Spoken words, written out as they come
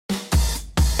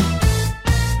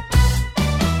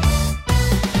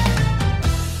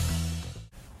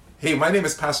Hey, my name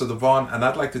is Pastor Devon, and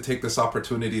I'd like to take this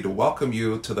opportunity to welcome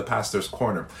you to the Pastor's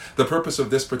Corner. The purpose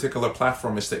of this particular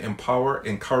platform is to empower,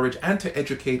 encourage, and to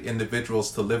educate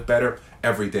individuals to live better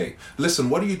every day.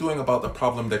 Listen, what are you doing about the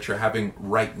problem that you're having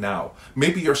right now?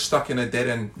 Maybe you're stuck in a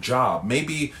dead-end job.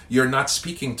 Maybe you're not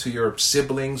speaking to your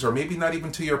siblings, or maybe not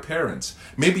even to your parents.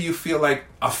 Maybe you feel like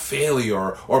a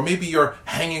failure, or maybe you're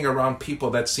hanging around people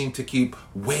that seem to keep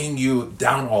weighing you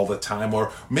down all the time,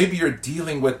 or maybe you're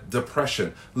dealing with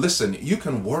depression. Listen, you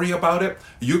can worry about it.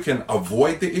 You can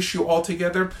avoid the issue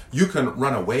altogether. You can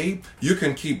run away. You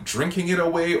can keep drinking it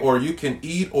away, or you can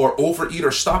eat or overeat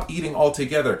or stop eating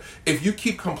altogether. If you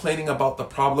keep complaining about the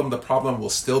problem will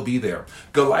still be there.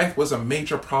 Goliath was a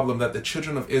major problem that the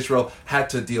children of Israel had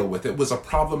to deal with. It was a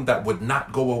problem that would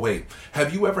not go away.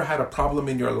 Have you ever had a problem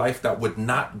in your life that would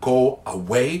not go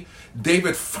away?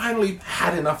 David finally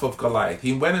had enough of Goliath.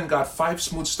 He went and got 5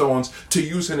 smooth stones to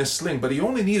use in his sling, but he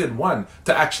only needed one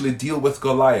to actually deal with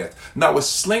Goliath. Now, a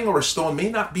sling or a stone may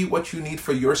not be what you need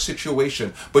for your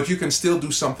situation, but you can still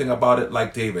do something about it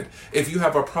like David. If you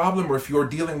have a problem, or if you're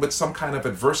dealing with some kind of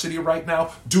adversity right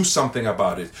now, do something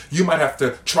about it. You might have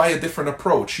to try a different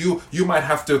approach. You might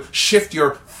have to shift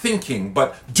your thinking,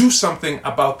 but do something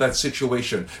about that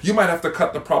situation. You might have to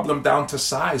cut the problem down to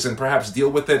size and perhaps deal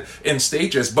with it in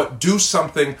stages, but do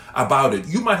something about it.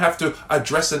 You might have to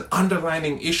address an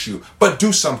underlying issue, but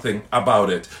do something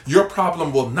about it. Your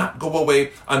problem will not go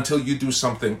away until you do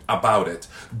something about it.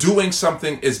 Doing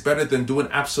something is better than doing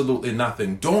absolutely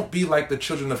nothing. Don't be like the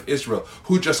children of Israel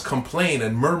who just complained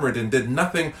and murmured and did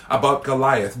nothing about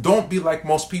Goliath. Don't be like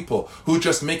most people who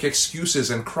just make excuses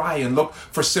and cry and look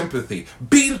for sympathy.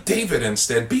 Be David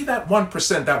instead. Be that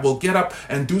 1% that will get up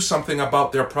and do something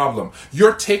about their problem.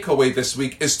 Your takeaway this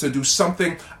week is to do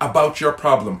something about your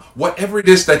problem. Whatever it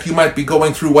is that you might be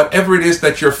going through, whatever it is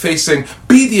that you're facing,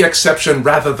 be the exception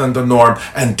rather than the norm,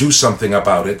 and do something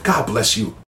about it. God bless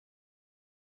you.